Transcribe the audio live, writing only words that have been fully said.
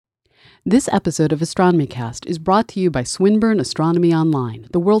This episode of AstronomyCast is brought to you by Swinburne Astronomy Online,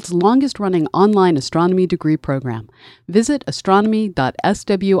 the world's longest-running online astronomy degree program. Visit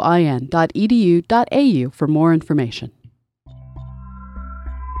astronomy.swin.edu.au for more information.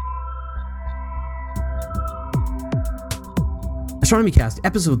 AstronomyCast,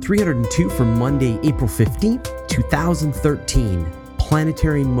 episode 302 for Monday, April 15th, 2013.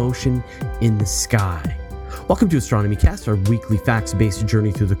 Planetary Motion in the Sky. Welcome to AstronomyCast, our weekly facts-based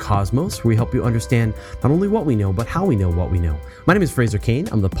journey through the cosmos, where we help you understand not only what we know, but how we know what we know. My name is Fraser Cain.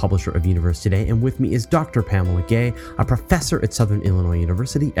 I'm the publisher of Universe Today, and with me is Dr. Pamela Gay, a professor at Southern Illinois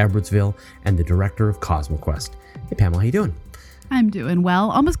University, Edwardsville, and the director of CosmoQuest. Hey, Pamela, how you doing? I'm doing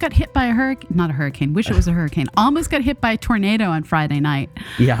well. Almost got hit by a hurricane. Not a hurricane. Wish it was a hurricane. Almost got hit by a tornado on Friday night.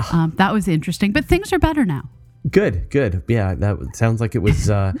 Yeah. That was interesting, but things are better now. Good. Yeah, that sounds like it was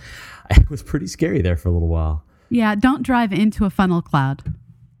it was pretty scary there for a little while. Yeah, don't drive into a funnel cloud.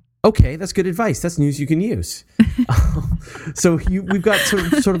 Okay, that's good advice. That's news you can use. So we've got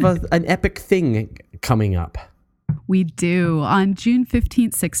sort of an epic thing coming up. We do. On June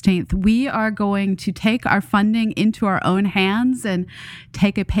 15th, 16th, we are going to take our funding into our own hands and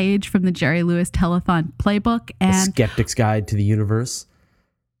take a page from the Jerry Lewis Telethon playbook. And A Skeptic's Guide to the Universe.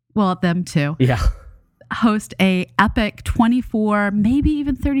 Well, them too. Yeah. Host a epic 24, maybe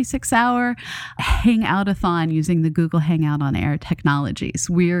even 36-hour hangout-a-thon using the Google Hangout on Air technologies.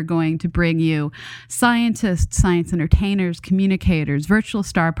 We're going to bring you scientists, science entertainers, communicators, virtual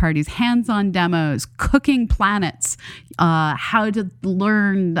star parties, hands-on demos, cooking planets, how to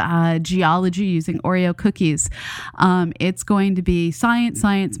learn geology using Oreo cookies. It's going to be science,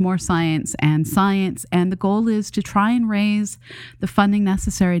 more science, and the goal is to try and raise the funding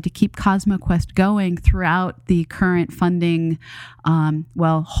necessary to keep CosmoQuest going throughout the current funding,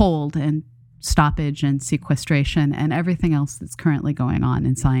 hold and stoppage and sequestration and everything else that's currently going on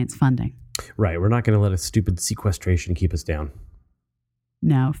in science funding. Right. We're not going to let a stupid sequestration keep us down.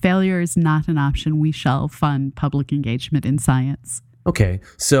 No, failure is not an option. We shall fund public engagement in science. Okay.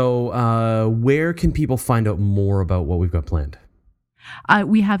 So where can people find out more about what we've got planned?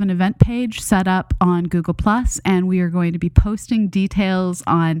 We have an event page set up on Google+, and we are going to be posting details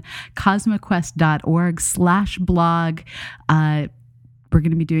on cosmoquest.org/blog. We're going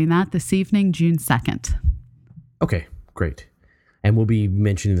to be doing that this evening, June 2nd. Okay, great. And we'll be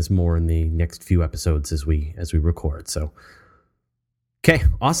mentioning this more in the next few episodes as we record. So, okay,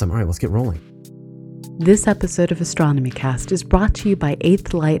 awesome. All right, let's get rolling. This episode of AstronomyCast is brought to you by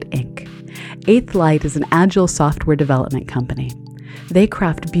Eighth Light Inc. Eighth Light is an agile software development company. They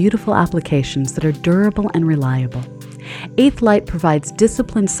craft beautiful applications that are durable and reliable. Eighth Light provides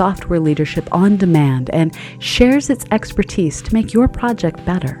disciplined software leadership on demand and shares its expertise to make your project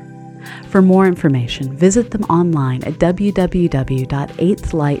better. For more information, visit them online at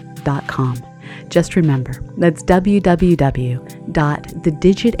www.eighthlight.com. Just remember, that's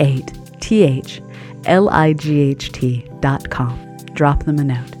www.thedigit8thlight.com. Drop them a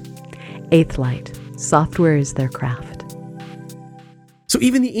note. Eighth Light. Software is their craft. So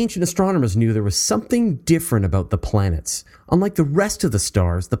even the ancient astronomers knew there was something different about the planets. Unlike the rest of the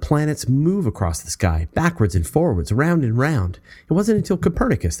stars, the planets move across the sky, backwards and forwards, round and round. It wasn't until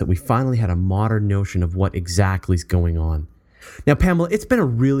Copernicus that we finally had a modern notion of what exactly is going on. Now, Pamela, it's been a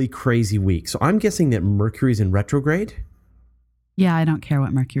really crazy week, so I'm guessing that Mercury's in retrograde? Yeah, I don't care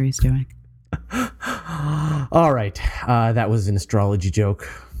what Mercury's doing. All right, that was an astrology joke.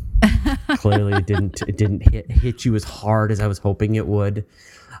 Clearly, it didn't hit you as hard as I was hoping it would.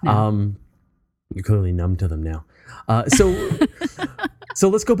 No. You're clearly numb to them now. So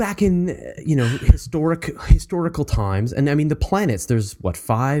let's go back in, historical times. And I mean, the planets. There's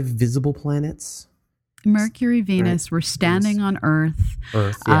 5 visible planets. Mercury, Venus. Right. We're standing on Earth.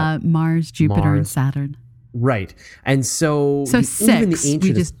 Yeah. Mars, Jupiter, and Saturn. Right, and so 6.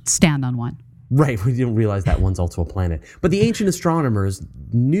 We just stand on one. Right, we didn't realize that one's also a planet. But the ancient astronomers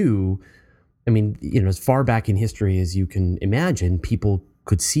knew, as far back in history as you can imagine, people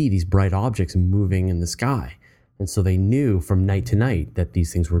could see these bright objects moving in the sky. And so they knew from night to night that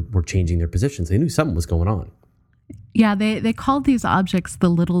these things were changing their positions. They knew something was going on. Yeah, they called these objects the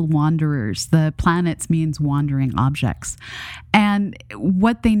little wanderers. The planets means wandering objects. And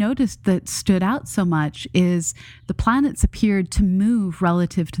what they noticed that stood out so much is the planets appeared to move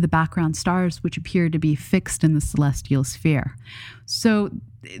relative to the background stars, which appeared to be fixed in the celestial sphere. So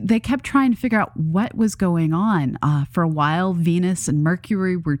they kept trying to figure out what was going on. For a while, Venus and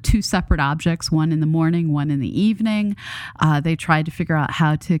Mercury were two separate objects, one in the morning, one in the evening. They tried to figure out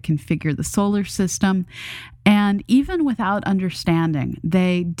how to configure the solar system. And even without understanding,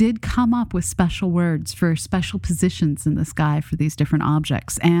 they did come up with special words for special positions in the sky for these different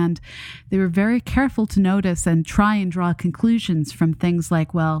objects. And they were very careful to notice and try and draw conclusions from things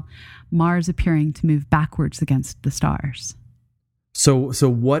like, well, Mars appearing to move backwards against the stars. So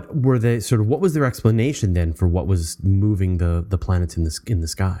what were they what was their explanation then for what was moving the planets in the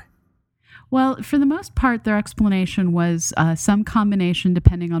sky? Well, for the most part, their explanation was some combination,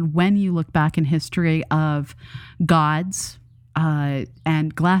 depending on when you look back in history, of gods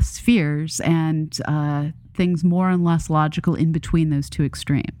and glass spheres and things more and less logical in between those two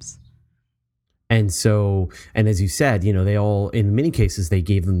extremes. And as you said, they all, in many cases, they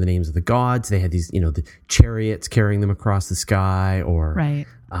gave them the names of the gods. They had these, the chariots carrying them across the sky, or, right.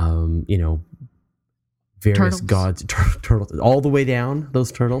 Various turtles. Gods, turtles, all the way down,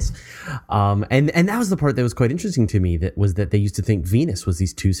 those turtles. And that was the part that was quite interesting to me, that they used to think Venus was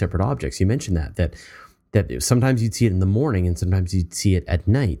these two separate objects. You mentioned that sometimes you'd see it in the morning and sometimes you'd see it at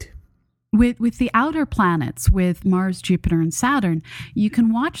night. With the outer planets, with Mars, Jupiter, and Saturn, you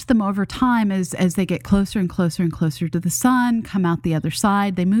can watch them over time as they get closer and closer and closer to the sun, come out the other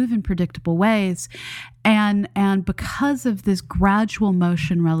side. They move in predictable ways. And because of this gradual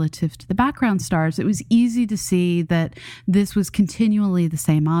motion relative to the background stars, it was easy to see that this was continually the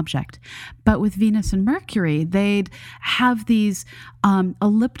same object. But with Venus and Mercury, they'd have these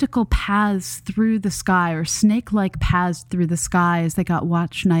elliptical paths through the sky, or snake-like paths through the sky, as they got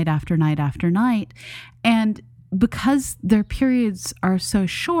watched night after night after night. And because their periods are so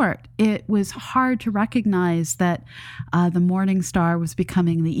short, it was hard to recognize that the morning star was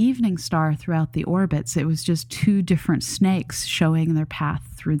becoming the evening star throughout the orbits. It was just two different snakes showing their path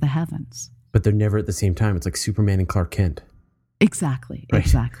through the heavens. But they're never at the same time. It's like Superman and Clark Kent. Exactly, right.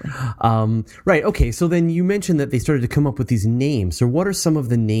 Exactly. Right, okay. So then you mentioned that they started to come up with these names. So what are some of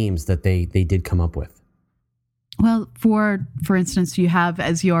the names that they did come up with? Well, for instance, you have,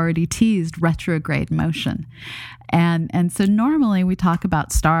 as you already teased, retrograde motion. And so normally we talk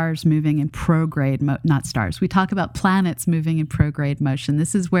about stars moving in we talk about planets moving in prograde motion.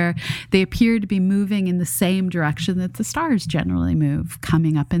 This is where they appear to be moving in the same direction that the stars generally move,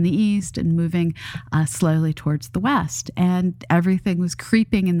 coming up in the east and moving slowly towards the west. And everything was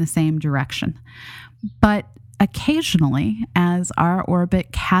creeping in the same direction. But occasionally, as our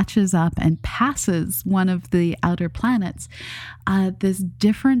orbit catches up and passes one of the outer planets, this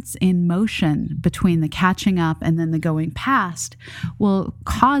difference in motion between the catching up and then the going past will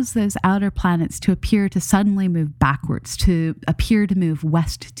cause those outer planets to appear to suddenly move backwards, to appear to move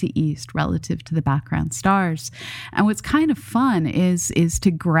west to east relative to the background stars. And what's kind of fun is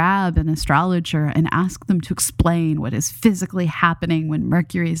to grab an astrologer and ask them to explain what is physically happening when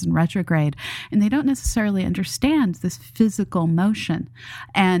Mercury is in retrograde. And they don't necessarily understand this physical motion,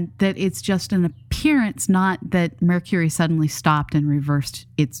 and that it's just an appearance, not that Mercury suddenly stopped and reversed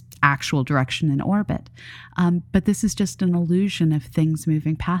its actual direction in orbit. But this is just an illusion of things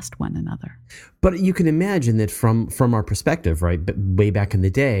moving past one another. But you can imagine that from our perspective, right, but way back in the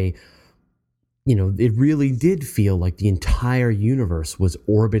day, it really did feel like the entire universe was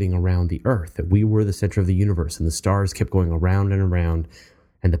orbiting around the Earth, that we were the center of the universe, and the stars kept going around and around,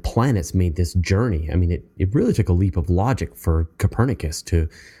 and the planets made this journey. I mean, it really took a leap of logic for Copernicus to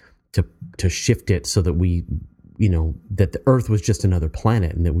shift it so that that the Earth was just another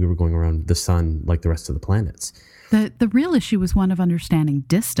planet and that we were going around the sun like the rest of the planets. The real issue was one of understanding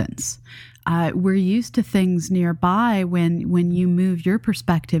distance. We're used to things nearby. When you move your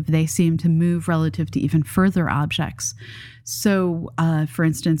perspective, they seem to move relative to even further objects. So, for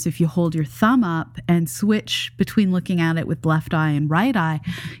instance, if you hold your thumb up and switch between looking at it with left eye and right eye,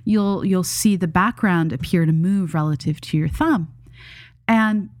 you'll see the background appear to move relative to your thumb.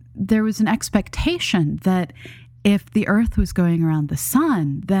 And there was an expectation that if the Earth was going around the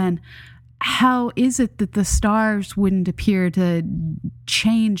sun, then how is it that the stars wouldn't appear to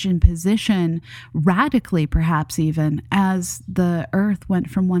change in position radically, perhaps even, as the Earth went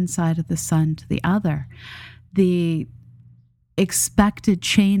from one side of the sun to the other? The expected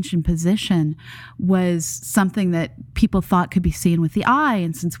change in position was something that people thought could be seen with the eye.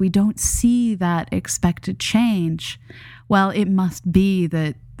 And since we don't see that expected change, well, it must be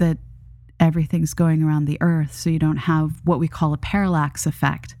that everything's going around the Earth, so you don't have what we call a parallax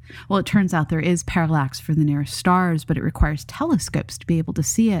effect. Well, it turns out there is parallax for the nearest stars, but it requires telescopes to be able to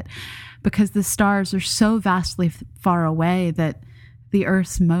see it, because the stars are so vastly far away that the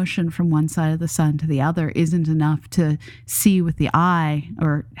Earth's motion from one side of the sun to the other isn't enough to see with the eye,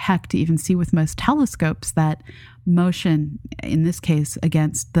 or heck, to even see with most telescopes, that motion, in this case,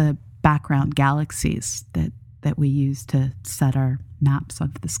 against the background galaxies that we use to set our maps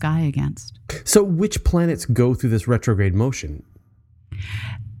of the sky against. So which planets go through this retrograde motion?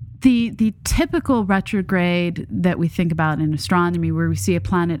 The typical retrograde that we think about in astronomy, where we see a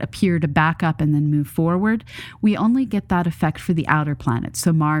planet appear to back up and then move forward, we only get that effect for the outer planets,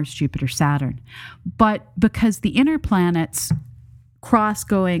 so Mars, Jupiter, Saturn. But because the inner planets cross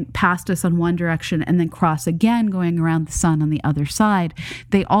going past us on one direction and then cross again going around the sun on the other side,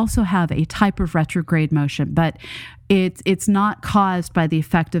 they also have a type of retrograde motion, but it's not caused by the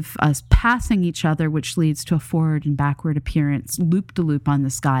effect of us passing each other, which leads to a forward and backward appearance, loop-to-loop on the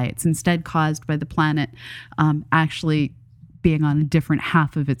sky. It's instead caused by the planet actually being on a different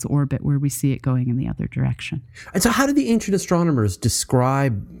half of its orbit, where we see it going in the other direction. And so how did the ancient astronomers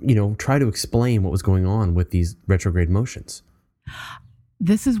describe, try to explain what was going on with these retrograde motions?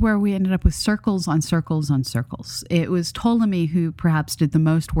 This is where we ended up with circles on circles on circles. It was Ptolemy who perhaps did the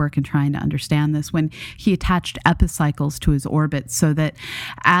most work in trying to understand this, when he attached epicycles to his orbit, so that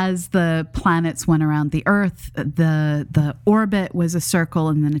as the planets went around the Earth, the orbit was a circle,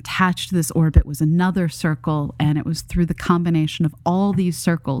 and then attached to this orbit was another circle, and it was through the combination of all these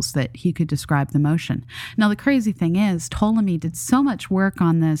circles that he could describe the motion. Now, the crazy thing is, Ptolemy did so much work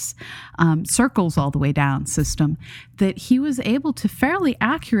on this circles all the way down system that he was able to fairly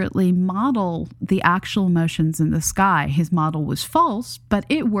accurately model the actual motions in the sky. His model was false, but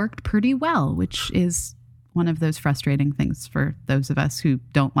it worked pretty well, which is one of those frustrating things for those of us who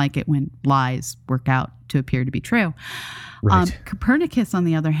don't like it when lies work out to appear to be true. Right. Copernicus, on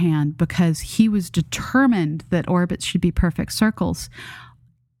the other hand, because he was determined that orbits should be perfect circles,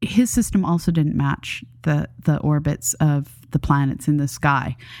 his system also didn't match the orbits of the planets in the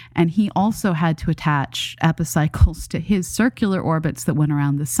sky. And he also had to attach epicycles to his circular orbits that went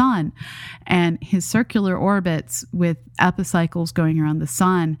around the sun. And his circular orbits with epicycles going around the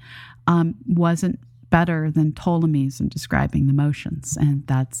sun wasn't better than Ptolemy's in describing the motions. And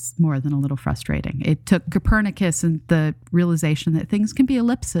that's more than a little frustrating. It took Copernicus and the realization that things can be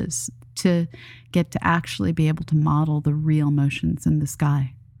ellipses to get to actually be able to model the real motions in the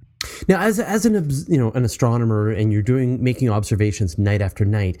sky. Now, as an astronomer, and you're making observations night after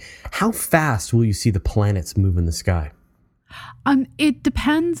night, how fast will you see the planets move in the sky? It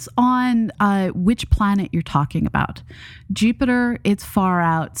depends on which planet you're talking about. Jupiter, it's far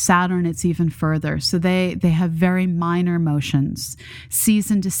out. Saturn, it's even further. So they have very minor motions.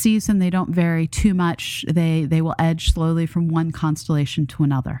 Season to season, they don't vary too much. They will edge slowly from one constellation to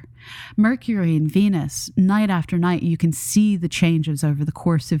another. Mercury and Venus, night after night, you can see the changes over the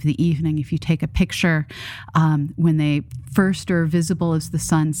course of the evening. If you take a picture when they first are visible as the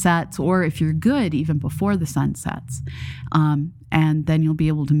sun sets, or if you're good, even before the sun sets. And then you'll be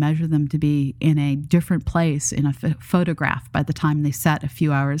able to measure them to be in a different place in a photograph by the time they set a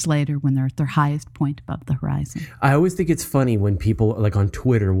few hours later, when they're at their highest point above the horizon. I always think it's funny when people, like on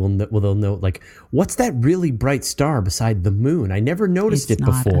Twitter, they'll note, like, what's that really bright star beside the moon? I never noticed it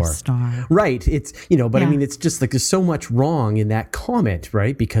before. It's not a star. Right. It's, but Yeah. I mean, it's just like there's so much wrong in that comment,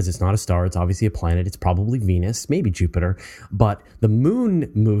 right? Because it's not a star. It's obviously a planet. It's probably Venus, maybe Jupiter. But the moon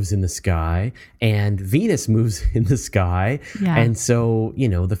moves in the sky and Venus moves in the sky. Yeah. And so,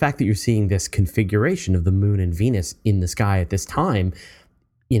 the fact that you're seeing this configuration of the moon and Venus in the sky at this time,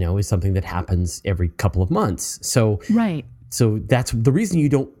 is something that happens every couple of months. So, Right. So that's the reason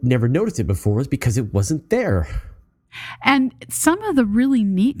you never noticed it before, is because it wasn't there. And some of the really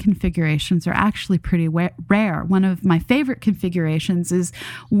neat configurations are actually pretty rare. One of my favorite configurations is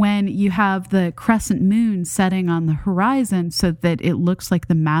when you have the crescent moon setting on the horizon so that it looks like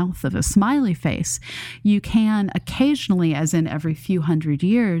the mouth of a smiley face. You can occasionally, as in every few hundred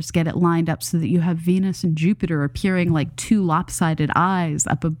years, get it lined up so that you have Venus and Jupiter appearing like two lopsided eyes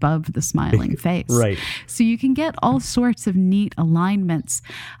up above the smiling face. Right. So you can get all sorts of neat alignments.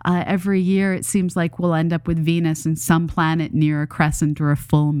 Every year it seems like we'll end up with Venus and some planet near a crescent or a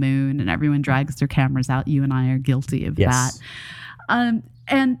full moon, and everyone drags their cameras out. You and I are guilty of Yes. that.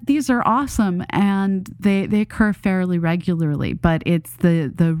 And these are awesome, and they occur fairly regularly, but it's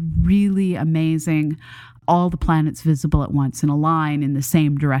the really amazing, all the planets visible at once in a line in the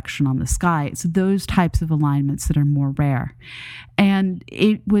same direction on the sky. It's those types of alignments that are more rare. And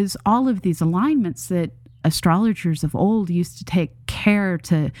it was all of these alignments that astrologers of old used to take care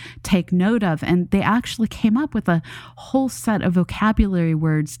to take note of, and they actually came up with a whole set of vocabulary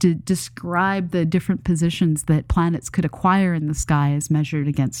words to describe the different positions that planets could acquire in the sky as measured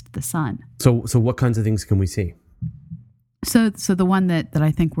against the sun. So what kinds of things can we see? So the one that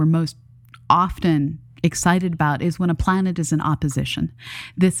I think we're most often excited about is when a planet is in opposition.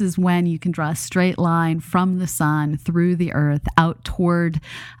 This is when you can draw a straight line from the sun through the Earth out toward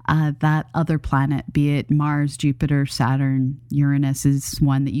that other planet, be it Mars, Jupiter, Saturn. Uranus is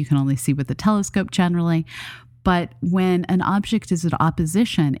one that you can only see with a telescope generally. But when an object is at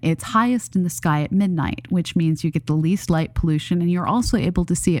opposition, it's highest in the sky at midnight, which means you get the least light pollution, and you're also able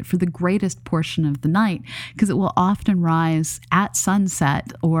to see it for the greatest portion of the night because it will often rise at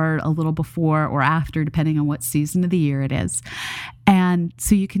sunset or a little before or after, depending on what season of the year it is. And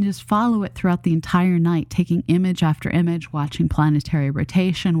so you can just follow it throughout the entire night, taking image after image, watching planetary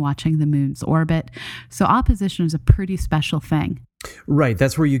rotation, watching the moon's orbit. So opposition is a pretty special thing. Right.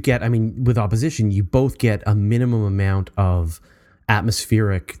 That's where you get, with opposition, you both get a minimum amount of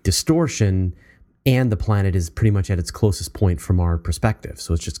atmospheric distortion, and the planet is pretty much at its closest point from our perspective.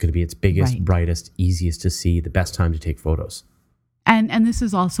 So it's just going to be its biggest, brightest, easiest to see, the best time to take photos. And this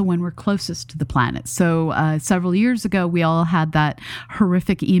is also when we're closest to the planet. So several years ago, we all had that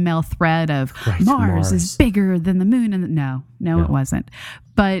horrific email thread of Mars is bigger than the moon. And no, it wasn't.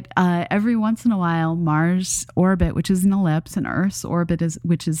 But every once in a while, Mars' orbit, which is an ellipse, and Earth's orbit,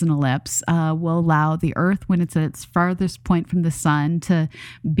 which is an ellipse, will allow the Earth, when it's at its farthest point from the sun, to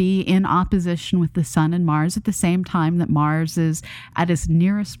be in opposition with the sun and Mars at the same time that Mars is at its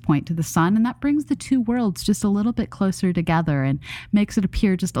nearest point to the sun. And that brings the two worlds just a little bit closer together and makes it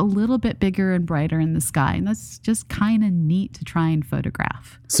appear just a little bit bigger and brighter in the sky. And that's just kind of neat to try and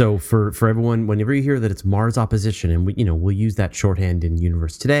photograph. So for everyone, whenever you hear that it's Mars opposition, and we'll use that shorthand in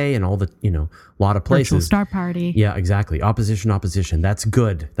Universe Today and all the, a lot of places. Virtual Star Party. Yeah, exactly. Opposition. That's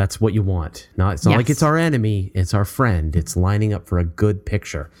good. That's what you want. It's not like it's our enemy. It's our friend. It's lining up for a good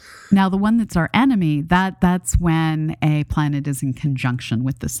picture. Now, the one that's our enemy, that's when a planet is in conjunction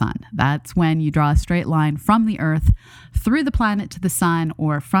with the sun. That's when you draw a straight line from the Earth through the planet to the sun,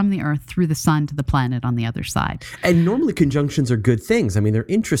 or from the Earth through the sun to the planet on the other side. And normally conjunctions are good things. They're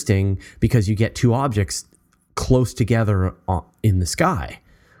interesting because you get two objects close together in the sky.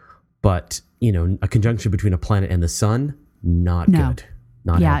 But, a conjunction between a planet and the sun, not good.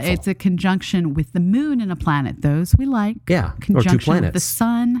 Not helpful. It's a conjunction with the moon and a planet. Those we like. Yeah, conjunction or two planets. With the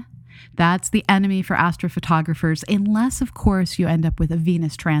sun. That's the enemy for astrophotographers, unless, of course, you end up with a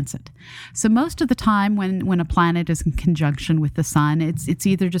Venus transit. So most of the time when a planet is in conjunction with the sun, it's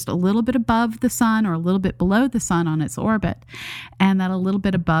either just a little bit above the sun or a little bit below the sun on its orbit. And that a little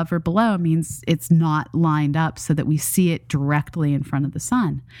bit above or below means it's not lined up so that we see it directly in front of the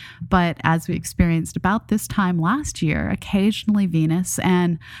sun. But as we experienced about this time last year, occasionally Venus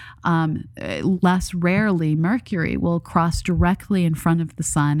and less rarely Mercury will cross directly in front of the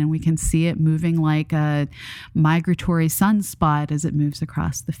sun, and we can see it moving like a migratory sunspot as it moves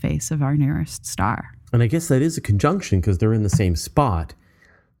across the face of our nearest star. And I guess that is a conjunction because they're in the same spot,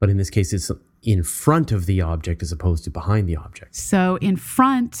 but in this case it's in front of the object as opposed to behind the object. So in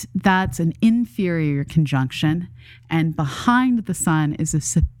front, that's an inferior conjunction, and behind the sun is a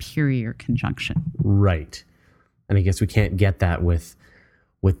superior conjunction. Right. And I guess we can't get that with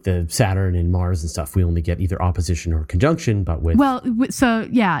the Saturn and Mars and stuff. We only get either opposition or conjunction, but with... Well, so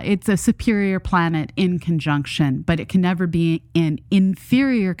yeah, it's a superior planet in conjunction, but it can never be an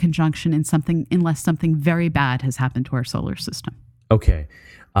inferior conjunction unless something very bad has happened to our solar system. Okay.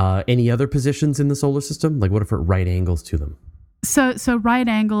 Any other positions in the solar system? Like what if we're at right angles to them? So right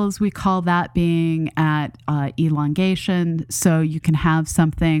angles, we call that being at elongation. So you can have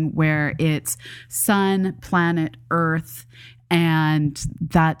something where it's sun, planet, Earth, and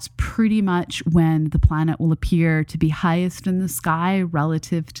that's pretty much when the planet will appear to be highest in the sky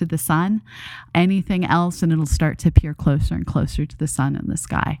relative to the sun. Anything else, and it'll start to appear closer and closer to the sun in the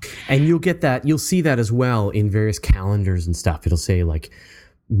sky. And you'll see that as well in various calendars and stuff. It'll say like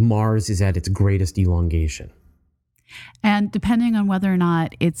Mars is at its greatest elongation. And depending on whether or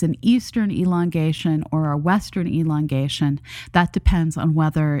not it's an eastern elongation or a western elongation, that depends on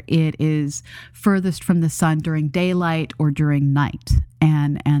whether it is furthest from the sun during daylight or during night.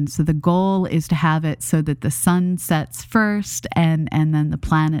 And so the goal is to have it so that the sun sets first and then the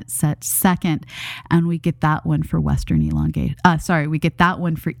planet sets second. And we get that one for western elongation. We get that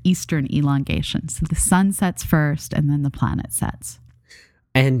one for eastern elongation. So the sun sets first and then the planet sets.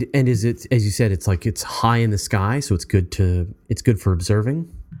 And is it, as you said, it's like it's high in the sky, so it's good for observing?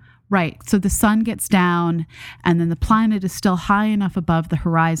 Right. So the sun gets down, and then the planet is still high enough above the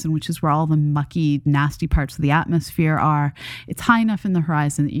horizon, which is where all the mucky, nasty parts of the atmosphere are. It's high enough in the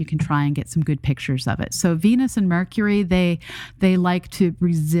horizon that you can try and get some good pictures of it. So Venus and Mercury, they like to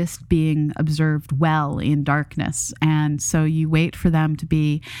resist being observed well in darkness. And so you wait for them to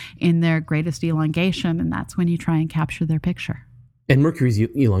be in their greatest elongation, and that's when you try and capture their picture. And Mercury's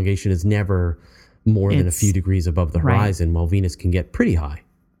elongation is never more than a few degrees above the horizon, while Venus can get pretty high.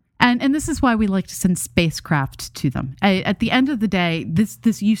 And this is why we like to send spacecraft to them. At the end of the day,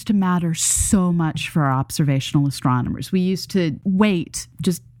 this used to matter so much for our observational astronomers. We used to wait,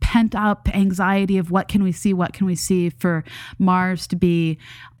 just pent up anxiety of what can we see for Mars to be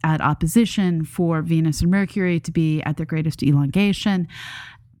at opposition, for Venus and Mercury to be at their greatest elongation.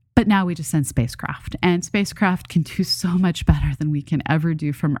 But now we just send spacecraft, and spacecraft can do so much better than we can ever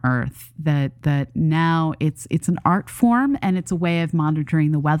do from Earth. That now it's an art form, and it's a way of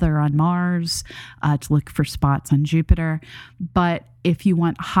monitoring the weather on Mars, to look for spots on Jupiter. But if you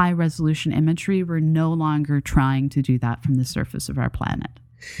want high resolution imagery, we're no longer trying to do that from the surface of our planet.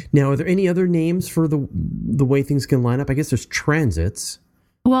 Now, are there any other names for the way things can line up? I guess there's transits.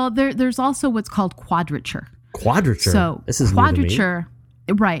 Well, there's also what's called quadrature. Quadrature. So this is quadrature.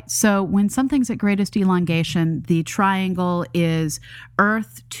 Right. So when something's at greatest elongation, the triangle is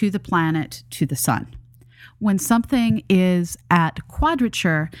Earth to the planet to the sun. When something is at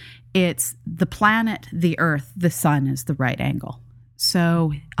quadrature, it's the planet, the Earth, the sun is the right angle.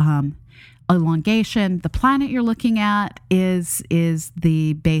 So elongation, the planet you're looking at is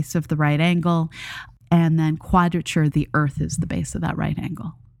the base of the right angle. And then quadrature, the Earth is the base of that right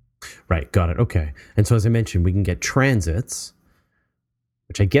angle. Right. Got it. Okay. And so as I mentioned, we can get transits,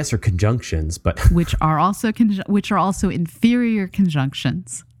 which I guess are conjunctions, but which are also inferior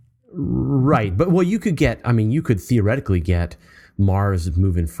conjunctions. Right. But you could theoretically get Mars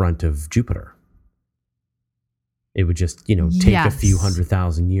move in front of Jupiter. It would just, take a few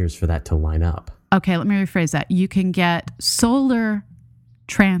 100,000 years for that to line up. Okay, let me rephrase that. You can get solar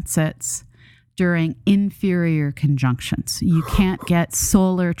transits during inferior conjunctions. You can't get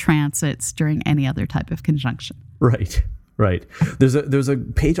solar transits during any other type of conjunction. Right. Right. There's a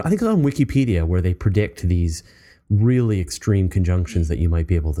page, I think it's on Wikipedia, where they predict these really extreme conjunctions that you might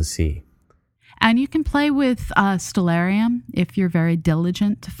be able to see. And you can play with stellarium if you're very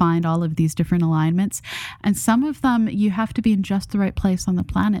diligent to find all of these different alignments. And some of them you have to be in just the right place on the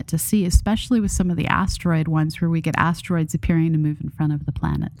planet to see, especially with some of the asteroid ones where we get asteroids appearing to move in front of the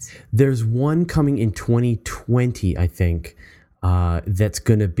planets. There's one coming in 2020, I think, that's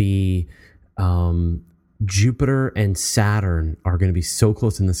going to be... Jupiter and Saturn are going to be so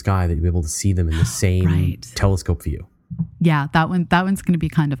close in the sky that you'll be able to see them in the same telescope view. Yeah, that one's going to be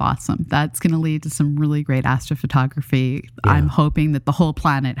kind of awesome. That's going to lead to some really great astrophotography. Yeah. I'm hoping that the whole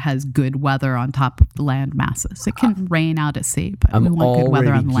planet has good weather on top of the land masses. It can rain out at sea, but we want good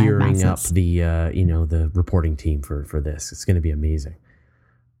weather on the land masses. I'm already gearing up the reporting team for this. It's going to be amazing.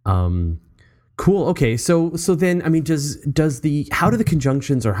 Cool. Okay. So then, how do the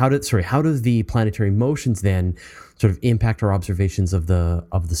conjunctions, or how does the planetary motions then sort of impact our observations of the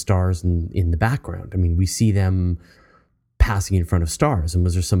stars in the background? We see them passing in front of stars, and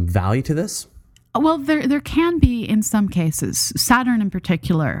was there some value to this? Well, there can be in some cases. Saturn in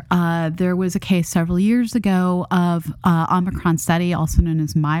particular. There was a case several years ago of Omicron Ceti, also known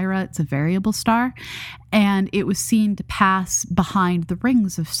as Myra. It's a variable star. And it was seen to pass behind the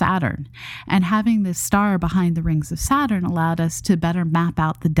rings of Saturn. And having this star behind the rings of Saturn allowed us to better map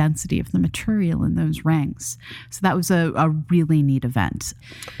out the density of the material in those rings. So that was a really neat event.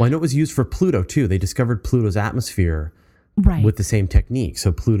 Well, I know it was used for Pluto, too. They discovered Pluto's atmosphere with the same technique.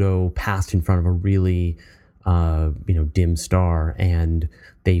 So Pluto passed in front of a really, dim star, and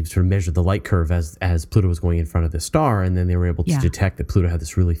they sort of measured the light curve as Pluto was going in front of the star, and then they were able to detect that Pluto had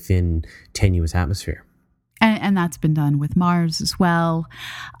this really thin, tenuous atmosphere. And that's been done with Mars as well.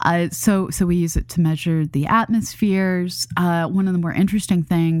 So we use it to measure the atmospheres. One of the more interesting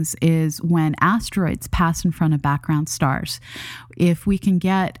things is when asteroids pass in front of background stars. If we can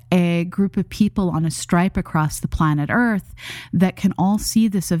get a group of people on a stripe across the planet Earth that can all see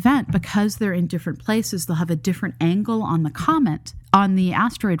this event, because they're in different places, they'll have a different angle on the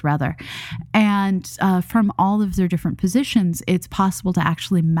asteroid rather. And from all of their different positions, it's possible to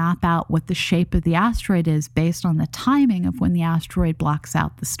actually map out what the shape of the asteroid is based on the timing of when the asteroid blocks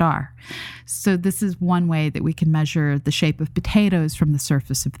out the star. So this is one way that we can measure the shape of potatoes from the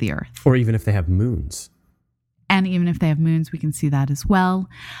surface of the Earth. Or even if they have moons. And even if they have moons, we can see that as well.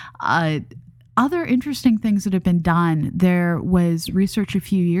 other interesting things that have been done. There was research a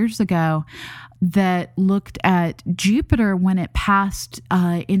few years ago that looked at Jupiter when it passed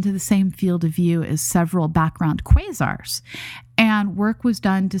into the same field of view as several background quasars. And work was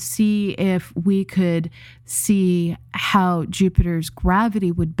done to see if we could see how Jupiter's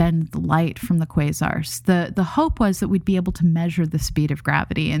gravity would bend the light from the quasars. The hope was that we'd be able to measure the speed of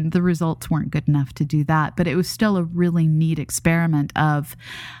gravity, and the results weren't good enough to do that. But it was still a really neat experiment of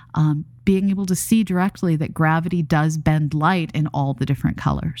being able to see directly that gravity does bend light in all the different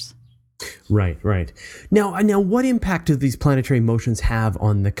colors. Right. Now, what impact do these planetary motions have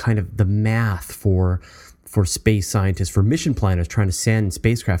on the kind of the math for space scientists, for mission planners trying to send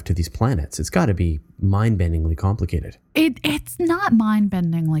spacecraft to these planets? It's got to be mind-bendingly complicated. It's not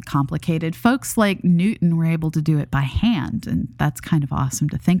mind-bendingly complicated. Folks like Newton were able to do it by hand, and that's kind of awesome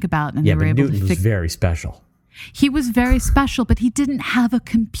to think about. And yeah, they were but able Newton was very special. He was very special, but he didn't have a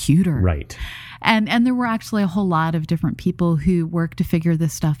computer. Right. And there were actually a whole lot of different people who worked to figure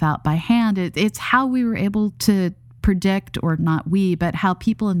this stuff out by hand. It's how we were able to predict, or not we, but how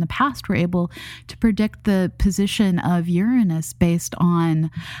people in the past were able to predict the position of Uranus based on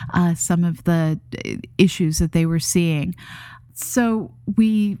some of the issues that they were seeing. So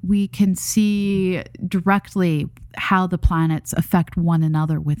we can see directly how the planets affect one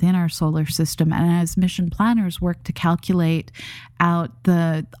another within our solar system. And as mission planners work to calculate out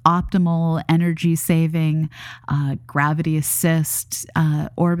the optimal energy saving, gravity assist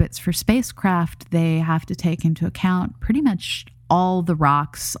orbits for spacecraft, they have to take into account pretty much all the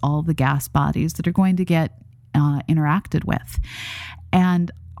rocks, all the gas bodies that are going to get interacted with.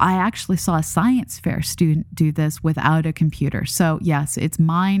 And I actually saw a science fair student do this without a computer. So yes, it's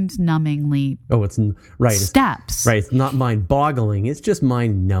mind-numbingly steps. It's not mind-boggling. It's just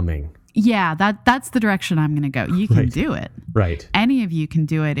mind-numbing. Yeah, that's the direction I'm going to go. You can do it. Right. Any of you can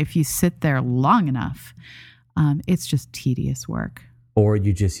do it if you sit there long enough. It's just tedious work. Or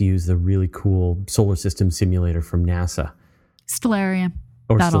you just use the really cool solar system simulator from NASA. Stellarium.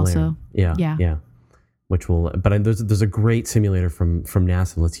 Or that Stellarium. Also. Yeah. Which will, but there's a great simulator from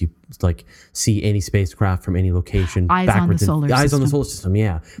NASA that lets you like see any spacecraft from any location. Eyes on the solar system.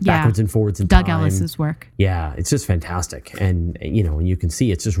 Yeah. Backwards and forwards in Doug time. Ellis's work. Yeah, it's just fantastic. And, you can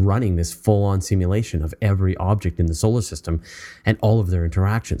see it's just running this full-on simulation of every object in the solar system and all of their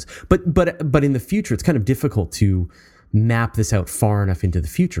interactions. But in the future, it's kind of difficult to map this out far enough into the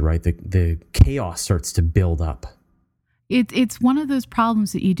future, right? The chaos starts to build up. It's one of those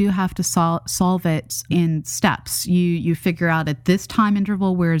problems that you do have to solve it in steps. You figure out at this time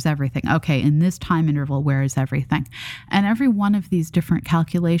interval, where is everything? Okay, in this time interval, where is everything? And every one of these different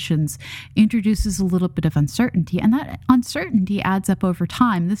calculations introduces a little bit of uncertainty, and that uncertainty adds up over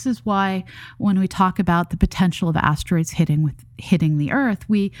time. This is why when we talk about the potential of asteroids hitting the Earth,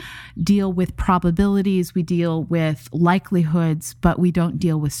 we deal with probabilities, we deal with likelihoods, but we don't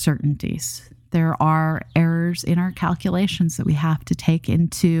deal with certainties. There are errors in our calculations that we have to take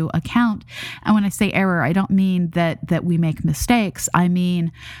into account. And when I say error, I don't mean that we make mistakes. I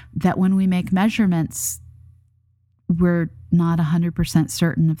mean that when we make measurements, we're not 100%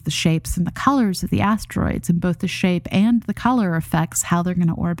 certain of the shapes and the colors of the asteroids, and both the shape and the color affects how they're going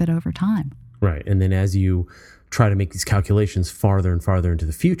to orbit over time. Right. And then as you try to make these calculations farther and farther into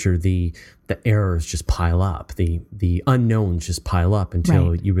the future, the errors just pile up. The unknowns just pile up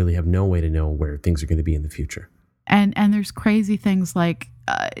until you really have no way to know where things are going to be in the future. And there's crazy things like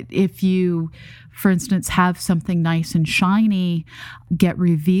if you, for instance, have something nice and shiny get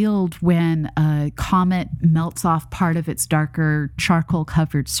revealed when a comet melts off part of its darker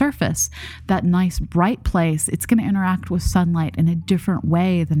charcoal-covered surface, that nice bright place, it's going to interact with sunlight in a different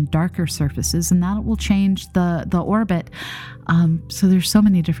way than darker surfaces, and that will change the orbit. So there's so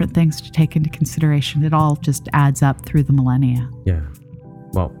many different things to take into consideration. It all just adds up through the millennia. Yeah.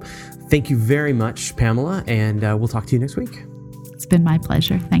 Well, thank you very much, Pamela, and we'll talk to you next week. It's been my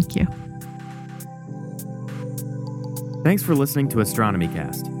pleasure. Thank you. Thanks for listening to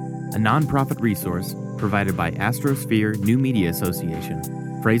AstronomyCast, a nonprofit resource provided by Astrosphere New Media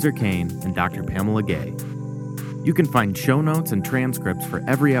Association, Fraser, Cain, and Dr. Pamela Gay. You can find show notes and transcripts for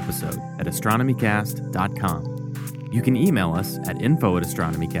every episode at astronomycast.com. You can email us at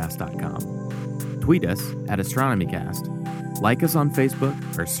info@astronomycast.com. Tweet us at AstronomyCast. Like us on Facebook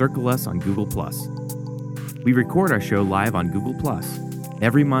or circle us on Google+. We record our show live on Google+,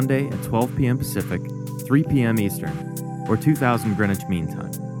 every Monday at 12 p.m. Pacific, 3 p.m. Eastern, or 2000 Greenwich Mean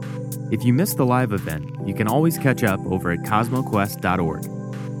Time. If you missed the live event, you can always catch up over at cosmoquest.org.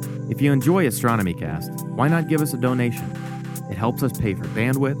 If you enjoy AstronomyCast, why not give us a donation? It helps us pay for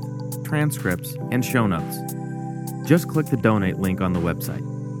bandwidth, transcripts, and show notes. Just click the donate link on the website.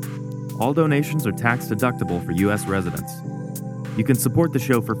 All donations are tax-deductible for U.S. residents. You can support the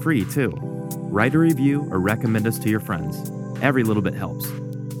show for free, too. Write a review or recommend us to your friends. Every little bit helps.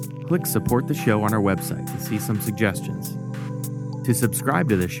 Click Support the Show on our website to see some suggestions. To subscribe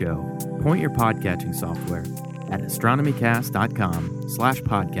to the show, point your podcatching software at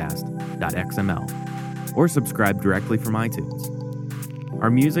astronomycast.com/podcast.xml or subscribe directly from iTunes. Our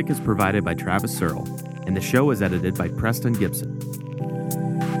music is provided by Travis Searle, and the show is edited by Preston Gibson.